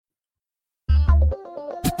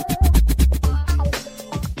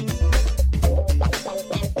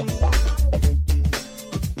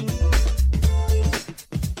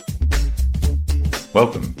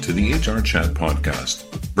Welcome to the HR Chat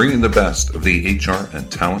podcast, bringing the best of the HR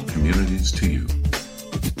and talent communities to you.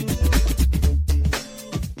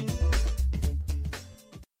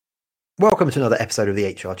 Welcome to another episode of the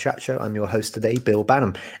HR Chat Show. I'm your host today, Bill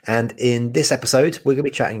Banham. And in this episode, we're going to be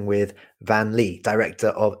chatting with Van Lee, Director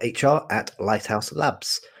of HR at Lighthouse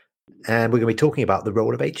Labs. And we're going to be talking about the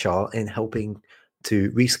role of HR in helping to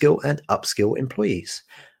reskill and upskill employees.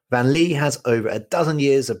 Van Lee has over a dozen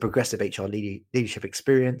years of progressive HR leadership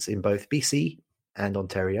experience in both BC and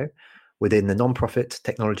Ontario within the nonprofit,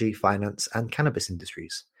 technology, finance, and cannabis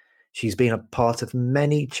industries. She's been a part of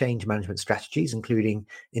many change management strategies, including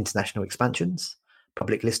international expansions,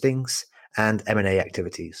 public listings, and M&A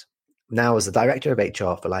activities. Now, as the Director of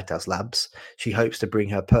HR for Lighthouse Labs, she hopes to bring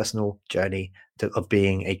her personal journey of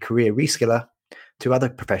being a career reskiller to other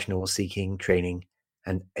professionals seeking training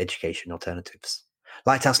and education alternatives.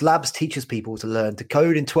 Lighthouse Labs teaches people to learn to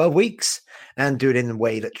code in 12 weeks and do it in a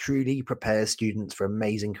way that truly prepares students for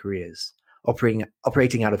amazing careers.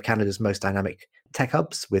 Operating out of Canada's most dynamic tech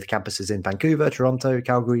hubs with campuses in Vancouver, Toronto,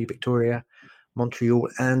 Calgary, Victoria, Montreal,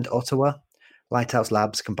 and Ottawa, Lighthouse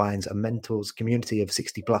Labs combines a mentors community of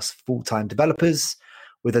 60 plus full-time developers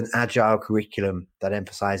with an agile curriculum that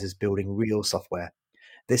emphasizes building real software.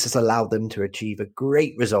 This has allowed them to achieve a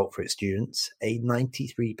great result for its students, a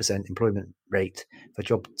 93% employment rate for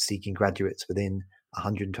job-seeking graduates within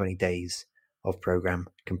 120 days of program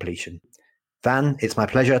completion. Van, it's my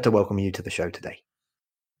pleasure to welcome you to the show today.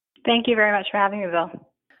 Thank you very much for having me, Bill.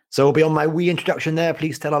 So beyond my wee introduction there,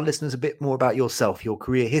 please tell our listeners a bit more about yourself, your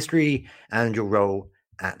career history, and your role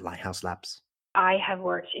at Lighthouse Labs. I have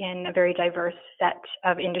worked in a very diverse set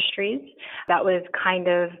of industries. That was kind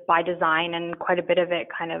of by design and quite a bit of it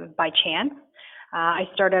kind of by chance. I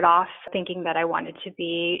started off thinking that I wanted to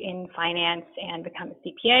be in finance and become a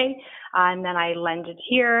CPA, and then I landed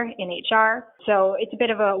here in HR. So it's a bit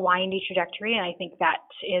of a windy trajectory, and I think that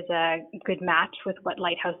is a good match with what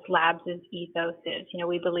Lighthouse Labs' ethos is. You know,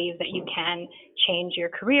 we believe that you can change your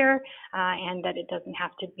career and that it doesn't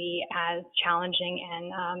have to be as challenging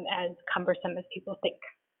and as cumbersome as people think.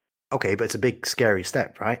 Okay, but it's a big, scary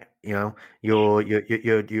step, right? You know,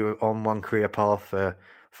 you're on one career path for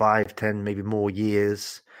 5, 10, maybe more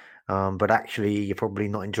years, but actually you're probably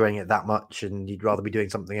not enjoying it that much, and you'd rather be doing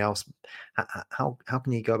something else. How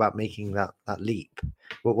can you go about making that leap?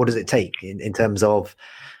 What does it take in terms of?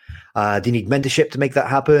 Do you need mentorship to make that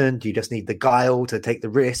happen? Do you just need the guile to take the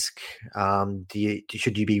risk?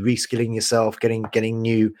 Should you be reskilling yourself, getting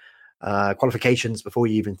new qualifications before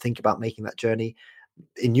you even think about making that journey?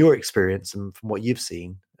 In your experience and from what you've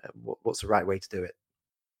seen, what's the right way to do it?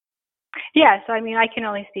 Yeah, so I mean, I can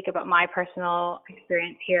only speak about my personal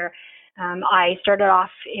experience here. I started off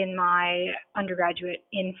in my undergraduate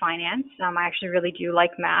in finance. I actually really do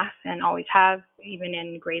like math and always have, even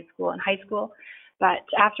in grade school and high school. But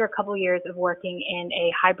after a couple of years of working in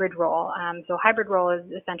a hybrid role, so hybrid role is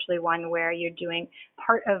essentially one where you're doing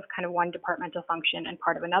part of kind of one departmental function and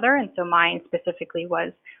part of another. And so mine specifically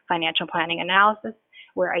was financial planning analysis,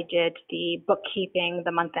 where I did the bookkeeping,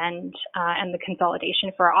 the month end, and the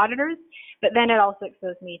consolidation for our auditors. But then it also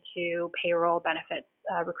exposed me to payroll, benefits,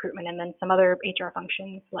 recruitment, and then some other HR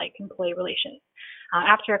functions like employee relations.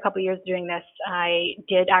 After a couple of years doing this, I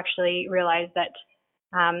did actually realize that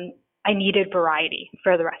I needed variety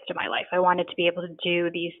for the rest of my life. I wanted to be able to do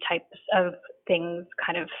these types of things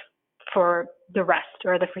kind of for the rest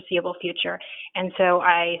or the foreseeable future. And so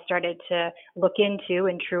I started to look into,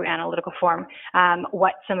 in true analytical form,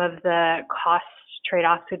 what some of the cost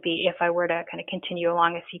trade-offs would be if I were to kind of continue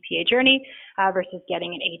along a CPA journey versus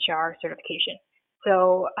getting an HR certification.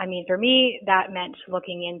 So, I mean, for me, that meant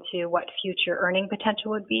looking into what future earning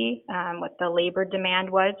potential would be, what the labor demand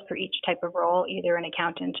was for each type of role, either an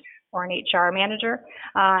accountant or an HR manager.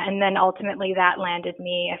 And then ultimately that landed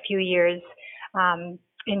me a few years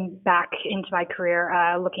back into my career,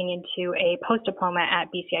 looking into a post-diploma at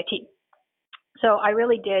BCIT. So I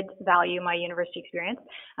really did value my university experience.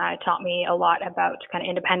 It taught me a lot about kind of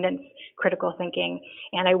independence, critical thinking,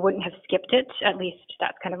 and I wouldn't have skipped it. At least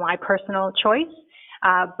that's kind of my personal choice.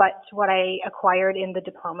 But what I acquired in the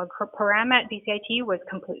diploma program at BCIT was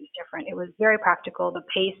completely different. It was very practical. The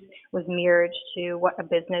pace was mirrored to what a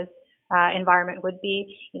business environment would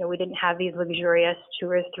be. You know, we didn't have these luxurious 2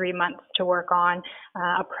 or 3 months to work on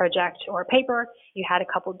a project or a paper. You had a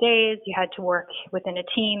couple days. You had to work within a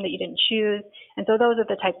team that you didn't choose. And so those are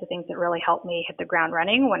the types of things that really helped me hit the ground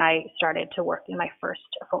running when I started to work in my first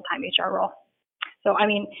full-time HR role. So, I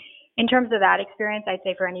mean, in terms of that experience, I'd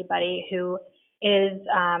say for anybody who is,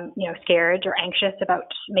 scared or anxious about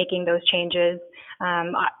making those changes,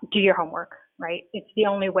 do your homework. right? It's the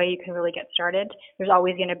only way you can really get started. There's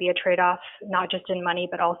always going to be a trade-off, not just in money,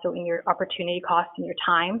 but also in your opportunity cost and your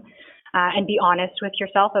time. And be honest with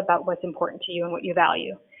yourself about what's important to you and what you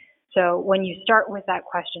value. So when you start with that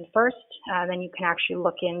question first, then you can actually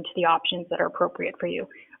look into the options that are appropriate for you.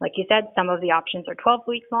 Like you said, some of the options are 12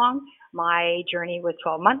 weeks long. My journey was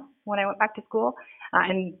 12 months when I went back to school.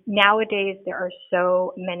 And nowadays, there are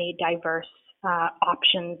so many diverse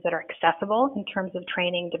options that are accessible in terms of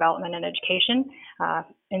training, development, and education.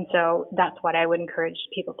 And so that's what I would encourage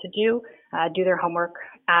people to do their homework,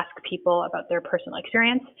 ask people about their personal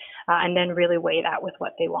experience, and then really weigh that with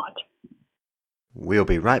what they want. We'll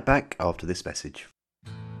be right back after this message.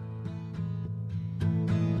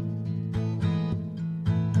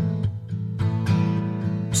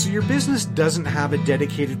 So your business doesn't have a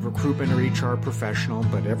dedicated recruitment or HR professional,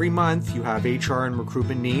 but every month you have HR and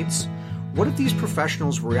recruitment needs. What if these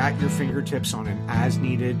professionals were at your fingertips on an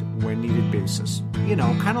as-needed, when-needed basis? You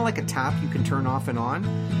know, kind of like a tap you can turn off and on.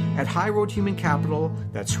 At High Road Human Capital,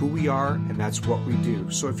 that's who we are and that's what we do.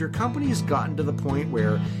 So if your company has gotten to the point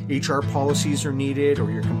where HR policies are needed, or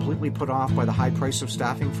you're completely put off by the high price of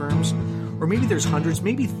staffing firms, or maybe there's hundreds,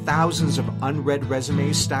 maybe thousands of unread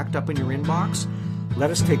resumes stacked up in your inbox, let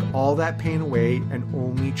us take all that pain away and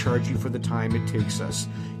only charge you for the time it takes us.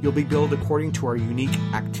 You'll be billed according to our unique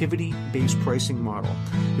activity-based pricing model.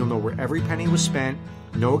 You'll know where every penny was spent,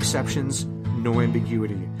 no exceptions, no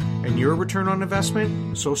ambiguity. And your return on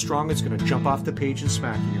investment, so strong it's going to jump off the page and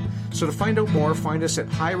smack you. So to find out more, find us at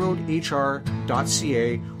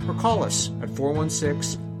highroadhr.ca or call us at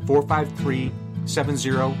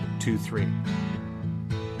 416-453-7023.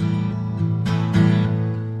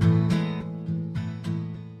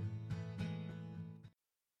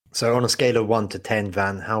 So on a scale of 1 to 10,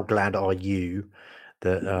 Van, how glad are you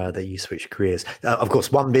that you switched careers? Of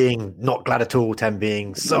course, 1 being not glad at all, 10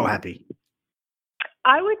 being so happy.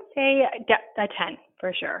 I would say a 10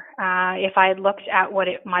 for sure. If I had looked at what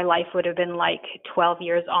my life would have been like 12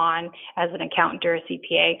 years on as an accountant or a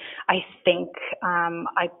CPA, I think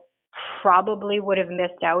I probably would have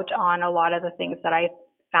missed out on a lot of the things that I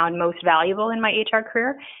found most valuable in my HR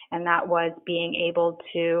career, and that was being able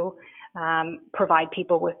to provide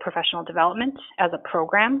people with professional development as a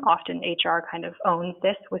program. Often HR kind of owns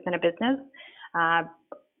this within a business,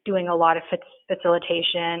 doing a lot of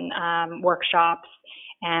facilitation, workshops,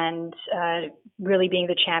 and really being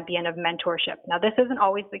the champion of mentorship. Now, this isn't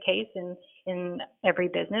always the case in every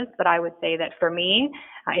business, but I would say that for me,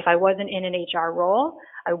 if I wasn't in an HR role,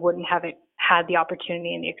 I wouldn't have had the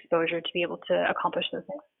opportunity and the exposure to be able to accomplish those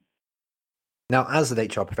things. Now, as an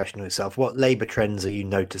HR professional yourself, what labour trends are you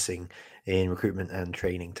noticing in recruitment and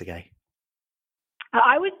training today?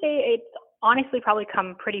 I would say it's honestly probably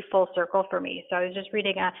come pretty full circle for me. So I was just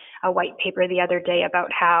reading a white paper the other day about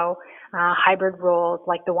how hybrid roles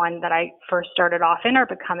like the one that I first started off in are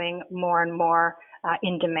becoming more and more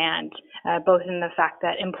in demand, both in the fact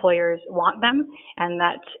that employers want them and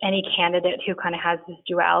that any candidate who kind of has this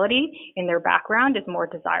duality in their background is more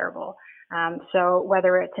desirable. So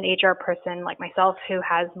whether it's an HR person like myself who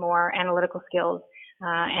has more analytical skills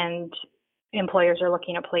and employers are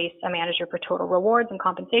looking to place a manager for total rewards and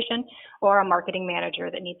compensation, or a marketing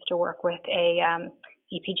manager that needs to work with a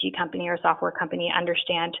CPG company or software company,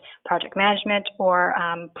 understand project management or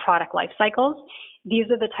product life cycles. These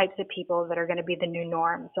are the types of people that are going to be the new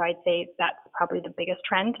norm. So I'd say that's probably the biggest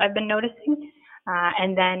trend I've been noticing.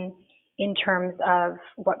 And then in terms of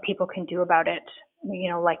what people can do about it,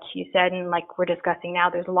 you know, like you said, and like we're discussing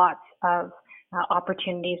now, there's lots of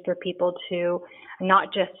opportunities for people to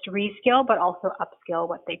not just reskill, but also upskill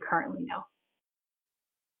what they currently know.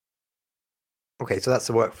 Okay, so that's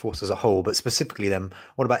the workforce as a whole, but specifically then,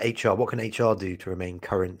 what about HR? What can HR do to remain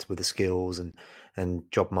current with the skills and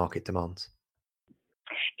job market demands?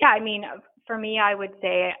 Yeah, I mean, for me, I would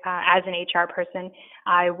say as an HR person,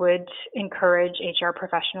 I would encourage HR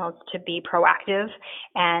professionals to be proactive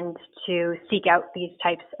and to seek out these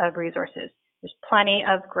types of resources. There's plenty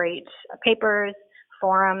of great papers,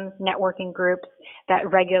 forums, networking groups that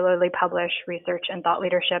regularly publish research and thought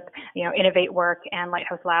leadership. You know, Innovate Work and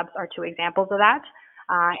Lighthouse Labs are 2 examples of that.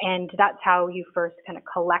 And that's how you first kind of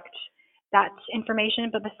collect that information.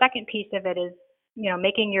 But the second piece of it is, you know,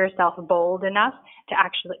 making yourself bold enough to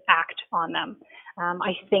actually act on them.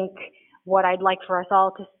 I think what I'd like for us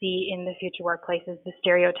all to see in the future workplace is the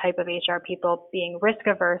stereotype of HR people being risk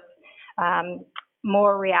averse,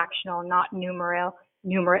 more reactional, not numerate,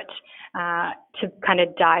 to kind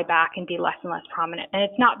of die back and be less and less prominent. And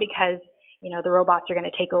it's not because, you know, the robots are going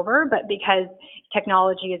to take over, but because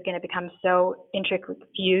technology is going to become so intricately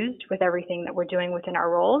fused with everything that we're doing within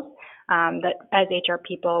our roles, that as HR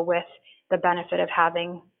people with the benefit of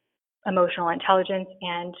having emotional intelligence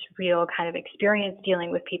and real kind of experience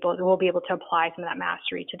dealing with people, we'll be able to apply some of that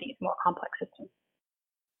mastery to these more complex systems.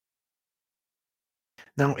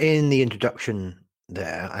 Now, in the introduction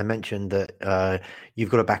there, I mentioned that you've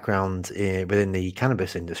got a background within the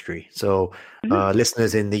cannabis industry. So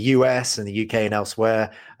listeners in the US and the UK and elsewhere,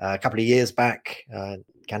 a couple of years back,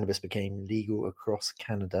 cannabis became legal across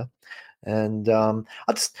Canada. And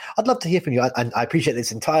I'd love to hear from you. I appreciate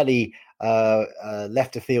this entirely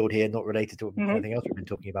left of field here, not related to anything else we've been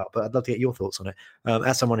talking about, but I'd love to get your thoughts on it.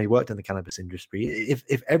 As someone who worked in the cannabis industry,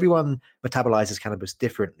 if everyone metabolizes cannabis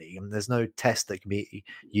differently and there's no test that can be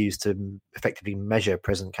used to effectively measure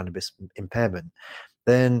present cannabis impairment,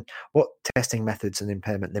 then what testing methods and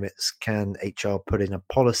impairment limits can HR put in a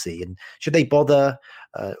policy? And should they bother?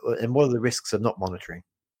 And what are the risks of not monitoring?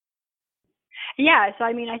 Yeah, so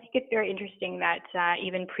I mean, I think it's very interesting that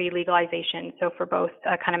even pre-legalization, so for both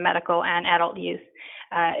kind of medical and adult use,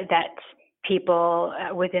 that people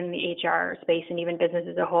within the HR space and even business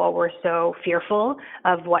as a whole were so fearful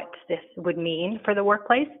of what this would mean for the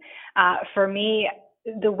workplace. For me,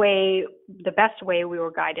 the best way we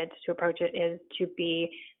were guided to approach it is to be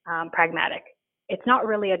pragmatic. It's not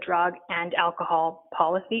really a drug and alcohol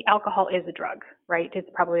policy. Alcohol is a drug, right? It's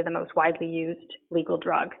probably the most widely used legal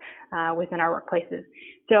drug within our workplaces.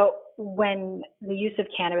 So when the use of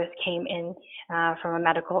cannabis came in from a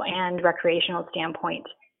medical and recreational standpoint,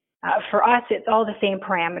 for us, it's all the same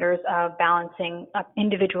parameters of balancing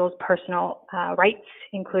individuals' personal rights,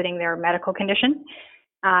 including their medical condition,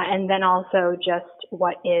 and then also just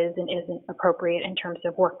what is and isn't appropriate in terms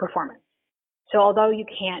of work performance. So although you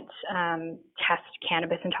can't test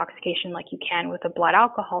cannabis intoxication like you can with a blood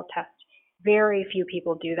alcohol test, very few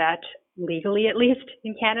people do that legally, at least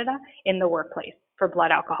in Canada, in the workplace for blood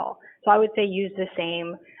alcohol. So I would say use the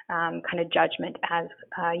same kind of judgment as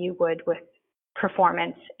you would with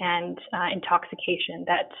performance and intoxication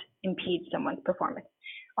that impedes someone's performance.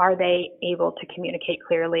 Are they able to communicate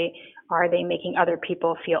clearly? Are they making other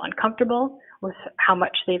people feel uncomfortable with how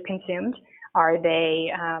much they've consumed? Are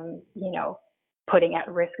they, putting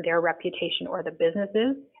at risk their reputation or the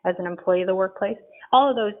businesses as an employee of the workplace? All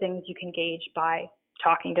of those things you can gauge by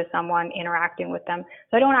talking to someone, interacting with them.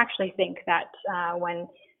 So I don't actually think that when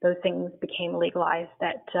those things became legalized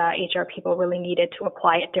that HR people really needed to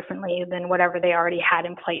apply it differently than whatever they already had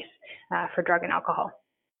in place for drug and alcohol.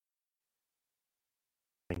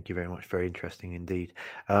 Thank you very much. Very interesting indeed.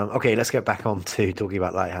 Okay, let's get back on to talking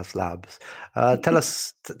about Lighthouse Labs. Tell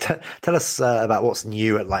us about what's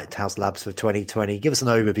new at Lighthouse Labs for 2020. Give us an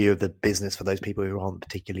overview of the business for those people who aren't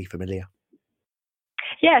particularly familiar.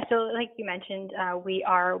 Yeah, so like you mentioned, we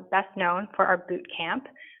are best known for our boot camp.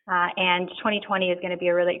 And 2020 is going to be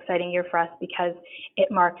a really exciting year for us because it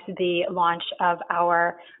marks the launch of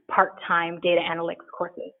our part-time data analytics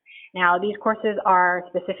courses. Now, these courses are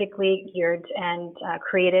specifically geared and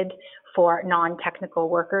created for non-technical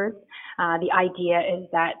workers. The idea is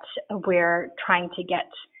that we're trying to get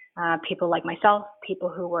people like myself, people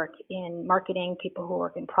who work in marketing, people who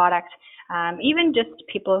work in product, even just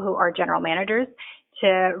people who are general managers to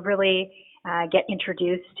really get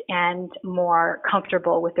introduced and more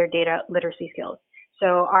comfortable with their data literacy skills.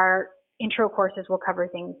 So our intro courses will cover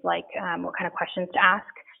things like what kind of questions to ask,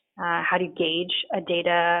 how to gauge a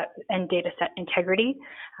data and data set integrity,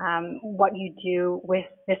 what you do with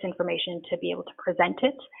this information to be able to present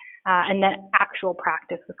it, and then actual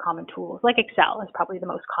practice with common tools like Excel is probably the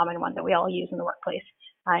most common one that we all use in the workplace.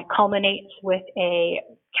 It culminates with a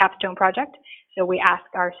capstone project. So we ask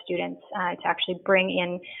our students to actually bring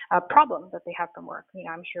in a problem that they have from work.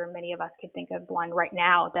 I'm sure many of us could think of one right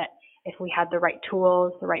now that if we had the right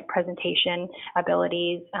tools, the right presentation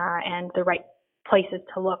abilities, and the right places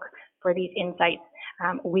to look for these insights,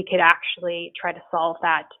 we could actually try to solve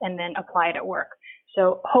that and then apply it at work.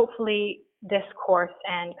 So hopefully this course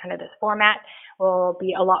and kind of this format will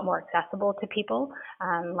be a lot more accessible to people.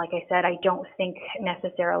 Like I said, I don't think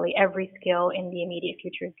necessarily every skill in the immediate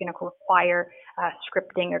future is going to require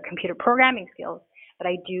scripting or computer programming skills, but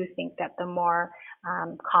I do think that the more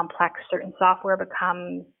complex certain software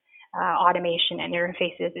becomes, automation and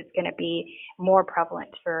interfaces, it's going to be more prevalent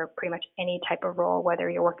for pretty much any type of role, whether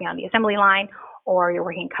you're working on the assembly line or you're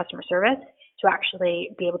working in customer service, to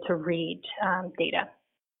actually be able to read data.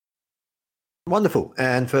 Wonderful.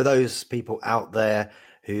 And for those people out there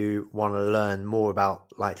who want to learn more about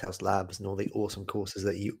Lighthouse Labs and all the awesome courses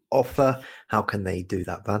that you offer, how can they do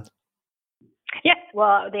that, Van? Yeah,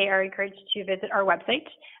 well, they are encouraged to visit our website.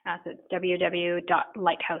 So it's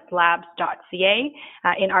www.lighthouselabs.ca.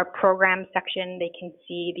 In our program section, they can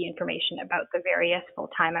see the information about the various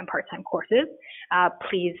full-time and part-time courses.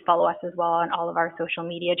 Please follow us as well on all of our social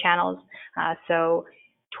media channels. So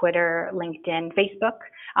Twitter, LinkedIn, Facebook.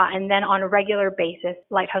 And then on a regular basis,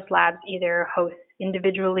 Lighthouse Labs either hosts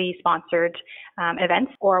individually sponsored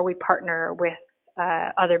events, or we partner with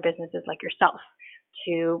other businesses like yourself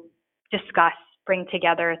to discuss, bring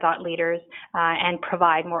together thought leaders, and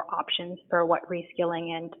provide more options for what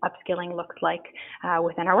reskilling and upskilling looks like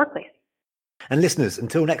within our workplace. And listeners,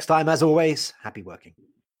 until next time, as always, happy working.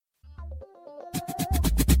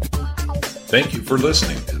 Thank you for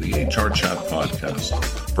listening to the HR Chat podcast,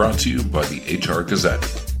 brought to you by the HR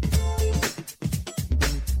Gazette.